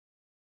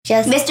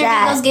Just Mr.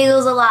 that. Giggles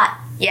giggles a lot.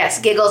 Yes,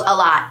 giggles a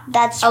lot.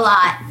 That's a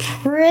lot.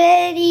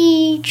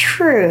 Pretty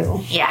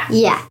true. Yeah.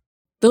 Yeah.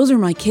 Those are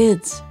my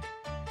kids.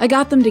 I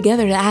got them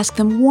together to ask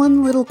them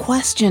one little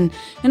question,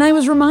 and I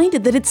was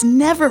reminded that it's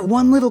never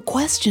one little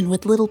question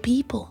with little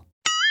people.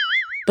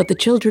 But the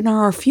children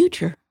are our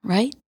future,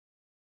 right?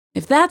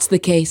 If that's the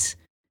case,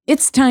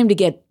 it's time to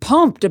get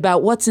pumped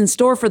about what's in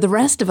store for the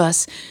rest of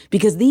us,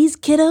 because these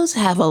kiddos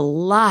have a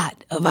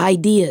lot of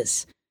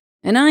ideas.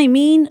 And I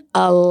mean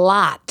a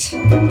lot.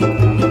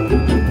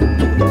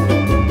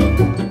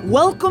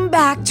 Welcome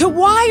back to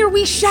Why Are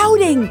We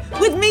Shouting?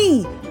 With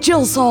me,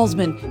 Jill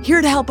Salzman,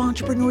 here to help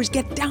entrepreneurs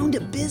get down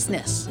to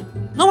business.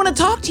 I want to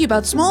talk to you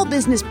about small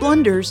business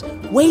blunders,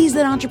 ways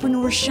that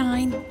entrepreneurs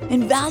shine,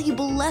 and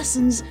valuable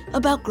lessons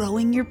about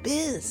growing your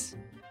biz.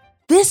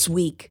 This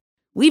week,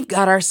 we've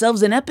got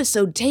ourselves an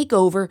episode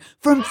takeover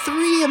from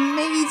 3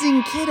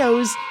 amazing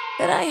kiddos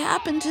that I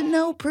happen to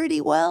know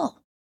pretty well.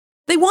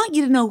 They want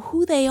you to know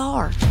who they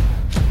are,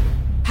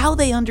 how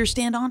they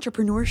understand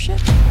entrepreneurship,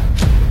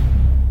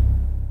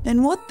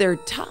 and what their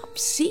top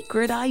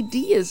secret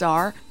ideas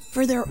are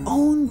for their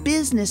own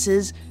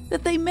businesses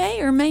that they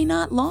may or may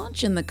not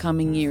launch in the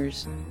coming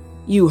years.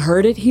 You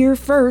heard it here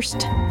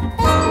first.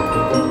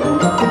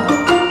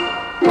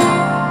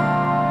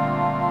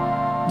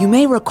 You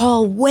may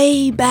recall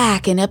way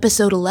back in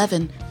episode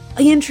 11,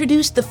 I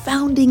introduced the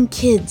founding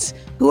kids,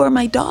 who are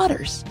my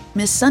daughters,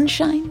 Miss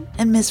Sunshine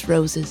and Miss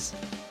Roses.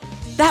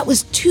 That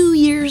was 2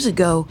 years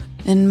ago,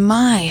 and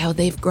my, how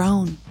they've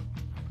grown.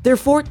 They're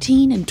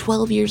 14 and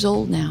 12 years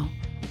old now,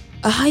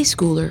 a high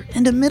schooler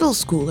and a middle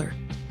schooler.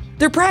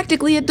 They're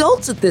practically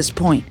adults at this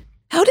point.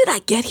 How did I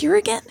get here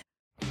again?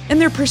 And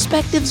their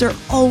perspectives are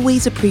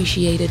always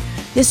appreciated,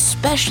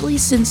 especially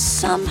since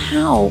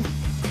somehow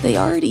they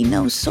already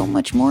know so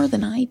much more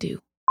than I do.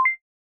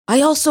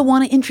 I also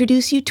want to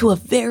introduce you to a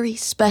very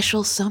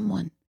special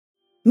someone.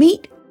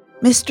 Meet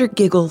Mr.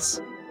 Giggles.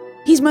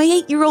 He's my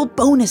 8-year-old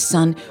bonus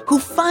son who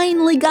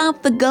finally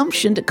got the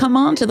gumption to come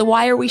on to the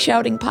Why Are We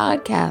Shouting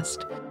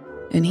podcast.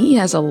 And he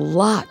has a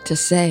lot to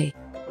say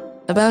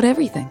about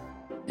everything.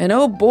 And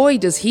oh boy,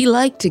 does he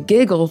like to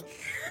giggle.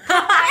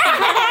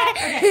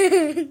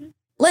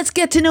 Let's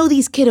get to know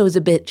these kiddos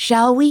a bit,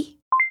 shall we?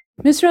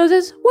 Miss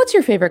Roses, what's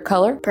your favorite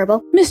color?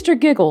 Purple. Mr.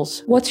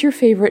 Giggles, what's your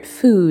favorite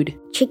food?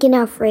 Chicken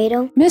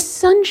Alfredo. Miss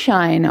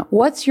Sunshine,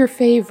 what's your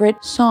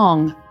favorite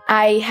song?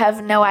 I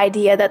have no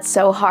idea, that's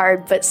so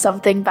hard, but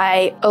something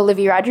by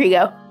Olivia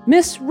Rodrigo.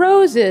 Miss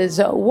Roses,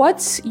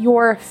 what's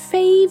your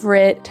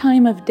favorite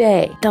time of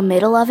day? The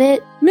middle of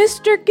it?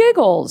 Mr.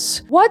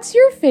 Giggles, what's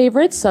your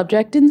favorite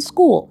subject in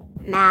school?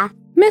 Math.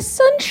 Miss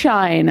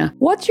Sunshine,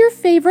 what's your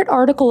favorite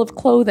article of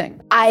clothing?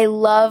 I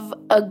love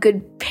a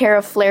good pair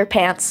of flare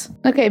pants.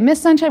 Okay,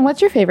 Miss Sunshine, what's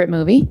your favorite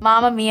movie?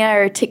 Mamma Mia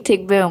or Tick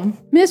Tick Boom.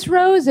 Miss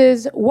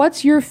Roses,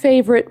 what's your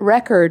favorite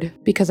record?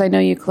 Because I know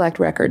you collect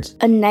records.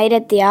 A Night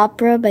at the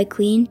Opera by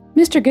Queen.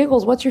 Mr.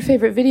 Giggles, what's your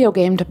favorite video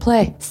game to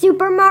play?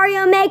 Super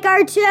Mario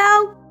Maker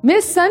 2.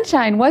 Miss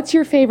Sunshine, what's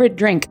your favorite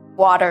drink?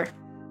 Water.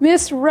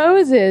 Miss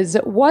Roses,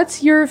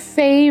 what's your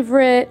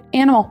favorite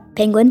animal?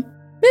 Penguin.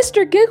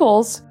 Mr.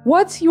 Giggles,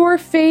 what's your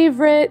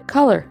favorite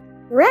color?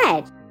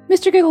 Red.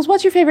 Mr. Giggles,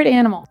 what's your favorite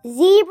animal?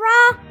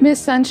 Zebra.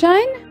 Miss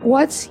Sunshine,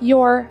 what's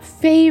your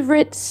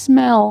favorite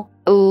smell?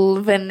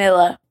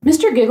 Vanilla.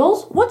 Mr.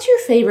 Giggles, what's your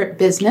favorite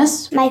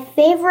business? My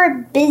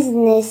favorite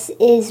business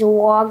is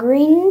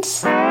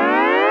Walgreens.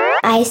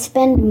 I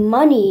spend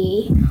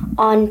money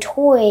on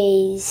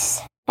toys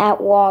at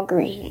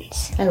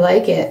Walgreens. I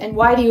like it. And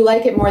why do you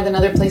like it more than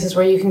other places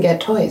where you can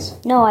get toys?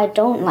 No, I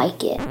don't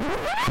like it.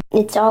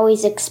 It's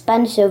always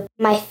expensive.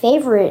 My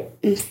favorite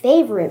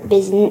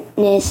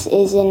business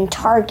is in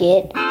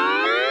Target.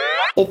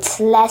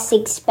 It's less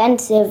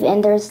expensive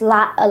and there's a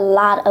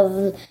lot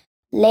of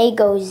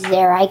Legos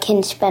there I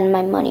can spend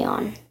my money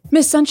on.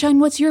 Miss Sunshine,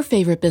 what's your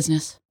favorite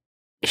business?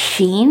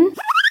 Shein,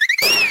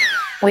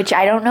 which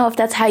I don't know if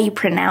that's how you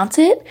pronounce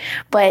it,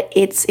 but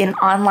it's an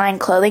online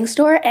clothing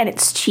store and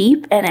it's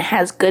cheap and it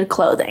has good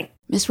clothing.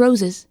 Miss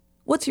Roses,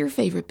 what's your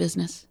favorite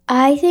business?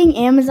 I think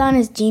Amazon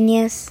is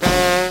genius.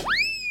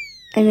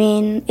 I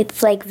mean,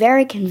 it's like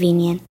very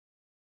convenient.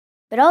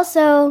 But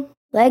also,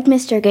 like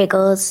Mr.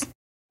 Giggles,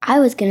 I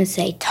was gonna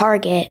say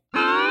Target.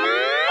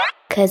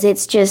 'Cause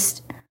it's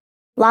just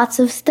lots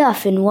of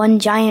stuff in one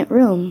giant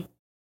room.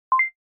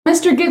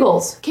 Mr.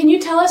 Giggles, can you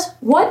tell us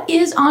what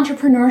is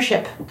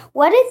entrepreneurship?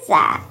 What is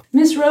that?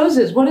 Miss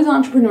Roses, what is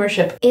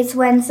entrepreneurship? It's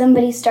when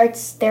somebody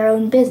starts their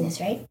own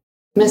business, right?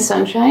 Miss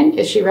Sunshine,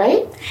 is she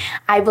right?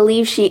 I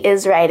believe she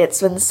is right.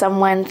 It's when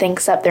someone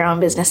thinks up their own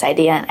business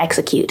idea and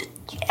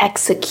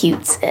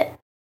executes it.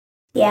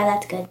 Yeah,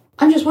 that's good.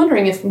 I'm just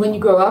wondering if when you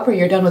grow up or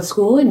you're done with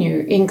school and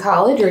you're in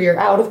college or you're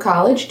out of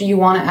college, do you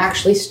want to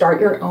actually start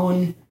your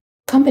own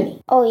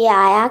company? Oh yeah,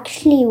 I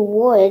actually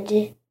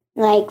would.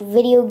 Like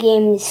Video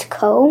Games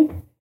Co.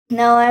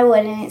 No, I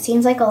wouldn't. It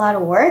seems like a lot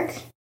of work.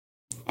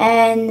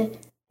 And,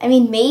 I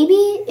mean, maybe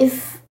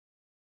if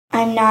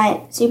I'm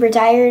not super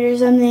tired or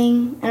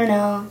something. I don't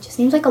know. It just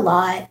seems like a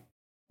lot.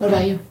 What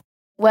about you?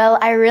 Well,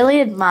 I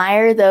really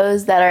admire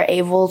those that are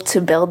able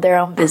to build their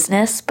own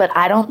business, but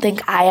I don't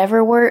think I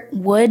ever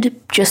would,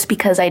 just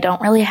because I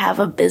don't really have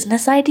a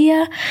business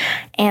idea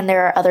and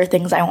there are other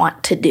things I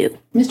want to do.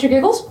 Mr.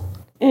 Giggles?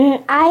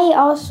 I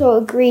also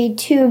agree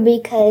too,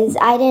 because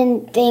I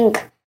didn't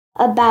think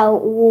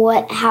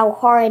about how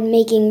hard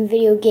making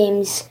video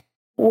games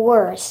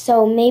were.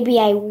 So maybe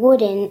I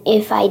wouldn't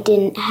if I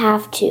didn't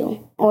have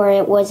to, or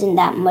it wasn't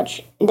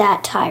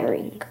that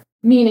tiring.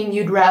 Meaning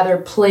you'd rather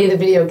play the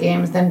video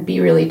games than be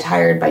really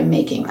tired by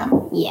making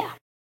them. Yeah.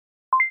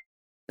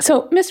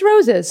 So, Miss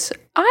Roses,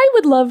 I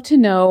would love to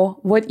know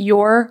what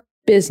your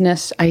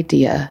business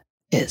idea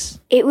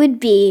is. It would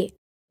be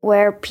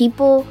where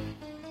people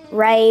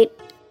write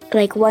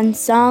like one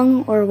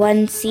song or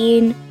one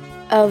scene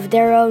of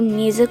their own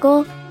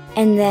musical,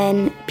 and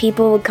then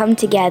people would come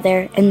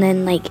together and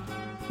then like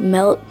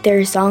melt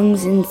their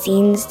songs and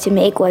scenes to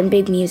make one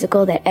big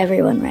musical that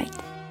everyone writes.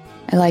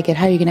 I like it.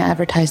 How are you going to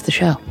advertise the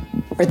show?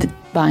 Or the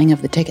buying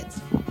of the tickets?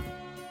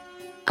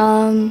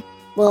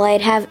 Well,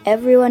 I'd have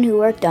everyone who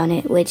worked on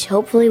it, which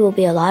hopefully will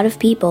be a lot of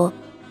people,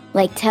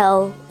 like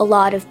tell a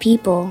lot of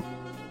people.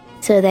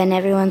 So then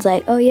everyone's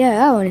like, oh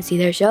yeah, I want to see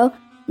their show.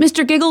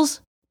 Mr.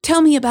 Giggles,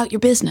 tell me about your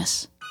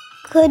business.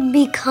 Could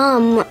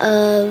become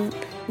a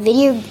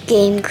video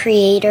game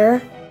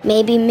creator.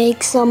 Maybe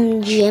make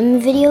some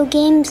gym video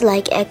games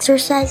like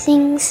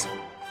exercisings.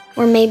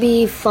 Or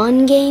maybe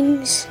fun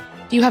games.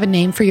 Do you have a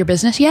name for your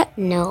business yet?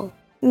 No.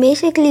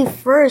 Basically,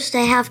 first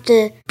I have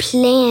to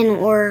plan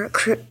or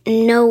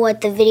know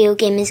what the video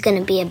game is going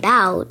to be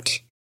about.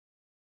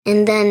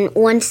 And then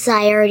once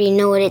I already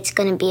know what it's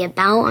going to be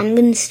about, I'm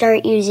going to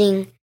start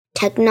using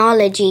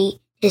technology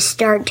to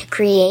start to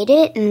create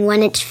it. And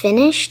when it's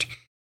finished,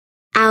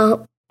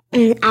 I'll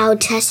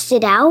test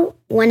it out.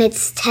 When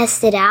it's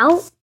tested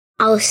out,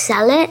 I'll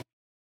sell it.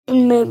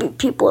 And maybe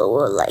people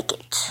will like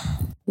it.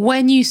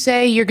 When you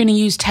say you're going to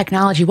use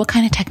technology, what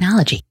kind of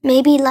technology?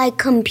 Maybe like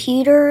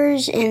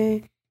computers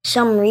and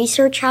some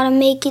research how to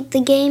make it the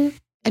game.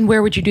 And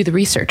where would you do the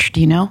research? Do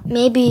you know?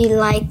 Maybe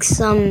like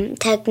some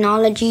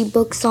technology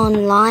books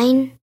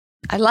online.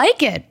 I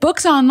like it.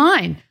 Books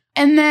online.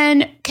 And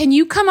then can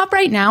you come up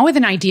right now with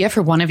an idea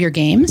for one of your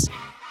games?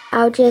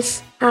 I'll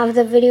just have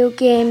the video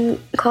game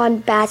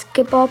called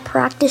Basketball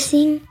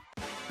Practicing.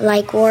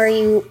 Like where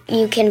you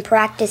can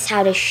practice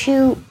how to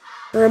shoot,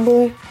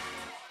 dribble.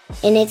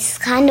 And it's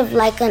kind of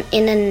like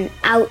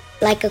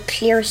a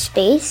clear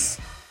space,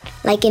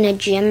 like in a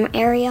gym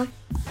area.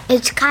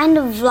 It's kind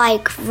of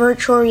like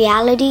virtual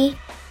reality.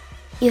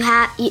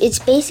 It's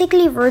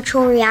basically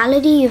virtual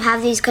reality. You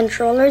have these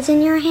controllers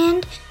in your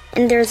hand,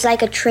 and there's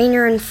like a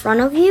trainer in front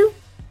of you.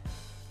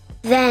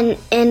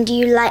 And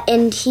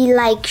he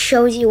like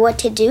shows you what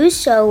to do.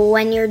 So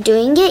when you're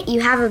doing it,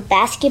 you have a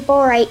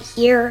basketball right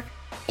here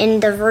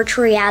in the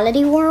virtual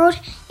reality world,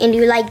 and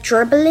you like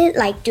dribble it,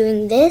 like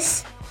doing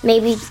this.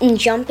 Maybe in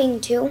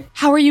jumping too.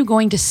 How are you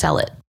going to sell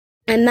it?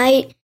 I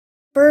might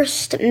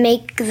first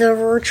make the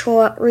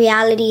virtual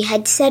reality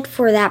headset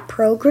for that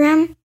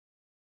program.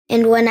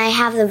 And when I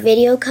have the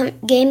video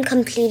game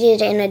completed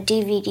in a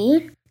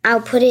DVD, I'll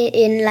put it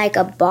in like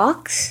a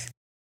box.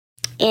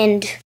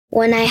 And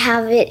when I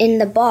have it in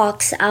the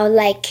box, I'll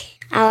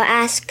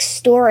ask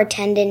store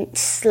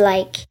attendants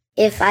like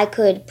if I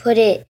could put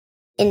it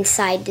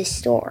inside the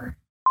store.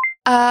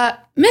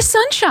 Miss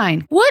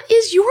Sunshine, what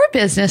is your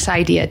business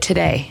idea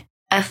today?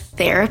 A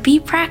therapy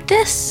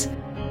practice?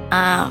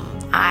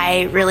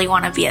 I really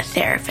want to be a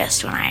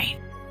therapist when I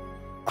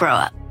grow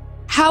up.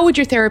 How would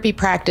your therapy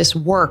practice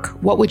work?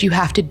 What would you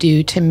have to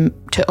do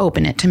to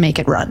open it, to make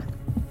it run?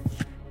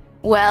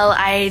 Well,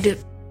 I'd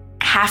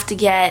have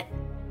to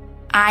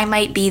I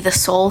might be the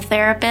sole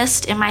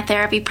therapist in my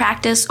therapy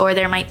practice, or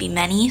there might be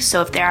many.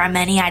 So if there are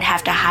many, I'd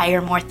have to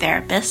hire more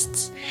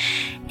therapists.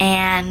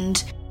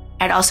 And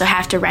I'd also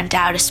have to rent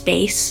out a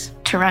space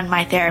to run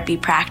my therapy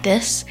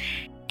practice.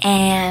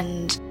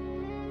 And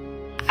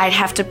I'd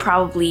have to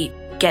probably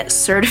get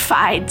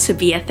certified to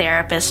be a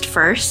therapist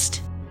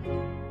first.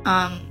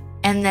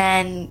 And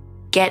then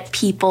get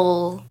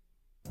people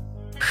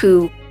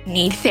who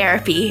need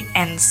therapy,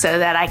 and so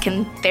that I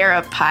can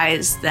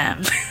therapize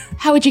them.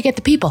 How would you get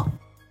the people?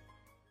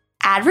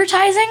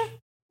 Advertising?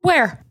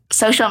 Where?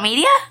 Social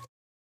media?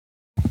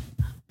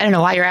 I don't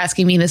know why you're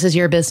asking me. This is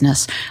your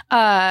business.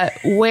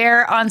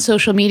 Where on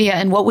social media,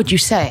 and what would you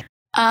say?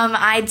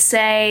 I'd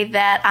say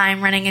that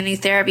I'm running a new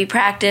therapy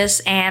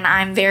practice, and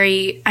I'm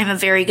a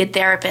very good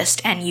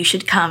therapist, and you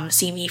should come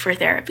see me for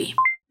therapy.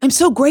 I'm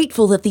so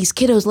grateful that these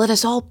kiddos let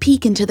us all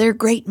peek into their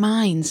great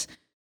minds.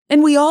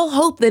 And we all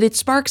hope that it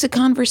sparks a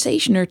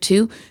conversation or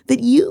two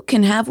that you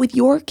can have with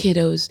your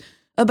kiddos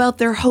about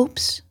their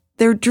hopes,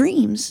 their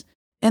dreams,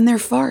 and their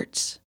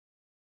farts.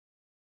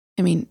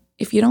 I mean,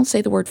 if you don't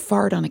say the word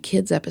fart on a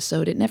kid's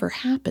episode, it never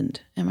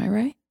happened. Am I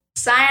right?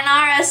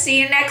 Sayonara. See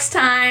you next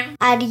time.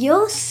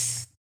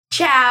 Adios.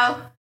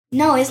 Ciao.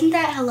 No, isn't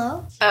that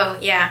hello? Oh,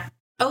 yeah.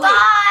 Oh,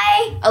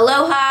 Bye.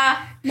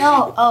 Aloha.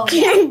 No, oh.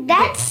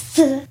 That's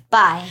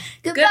bye.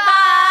 Goodbye.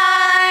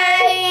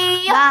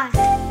 Bye.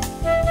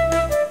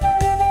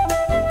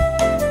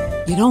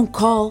 You don't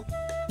call.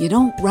 You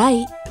don't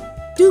write.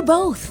 Do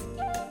both.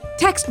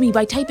 Text me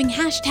by typing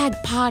hashtag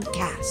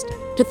podcast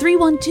to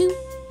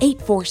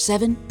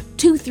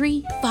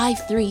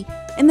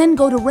 312-847-2353 and then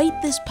go to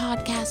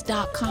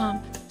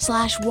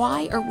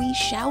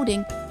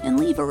ratethispodcast.com/whyareweshouting and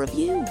leave a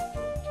review.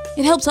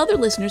 It helps other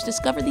listeners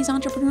discover these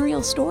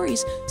entrepreneurial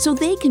stories so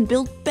they can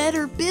build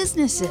better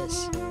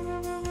businesses.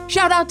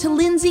 Shout out to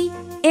Lindsay,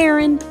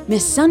 Aaron,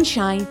 Miss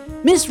Sunshine,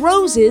 Miss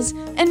Roses,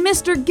 and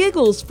Mr.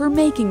 Giggles for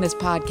making this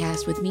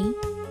podcast with me.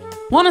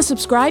 Want to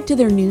subscribe to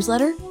their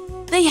newsletter?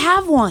 They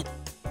have one.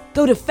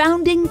 Go to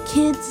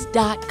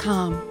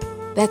foundingkids.com.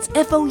 That's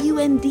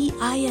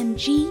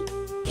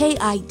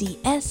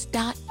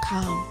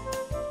foundingkids.com.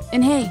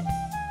 And hey,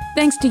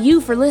 thanks to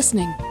you for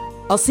listening.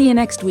 I'll see you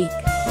next week.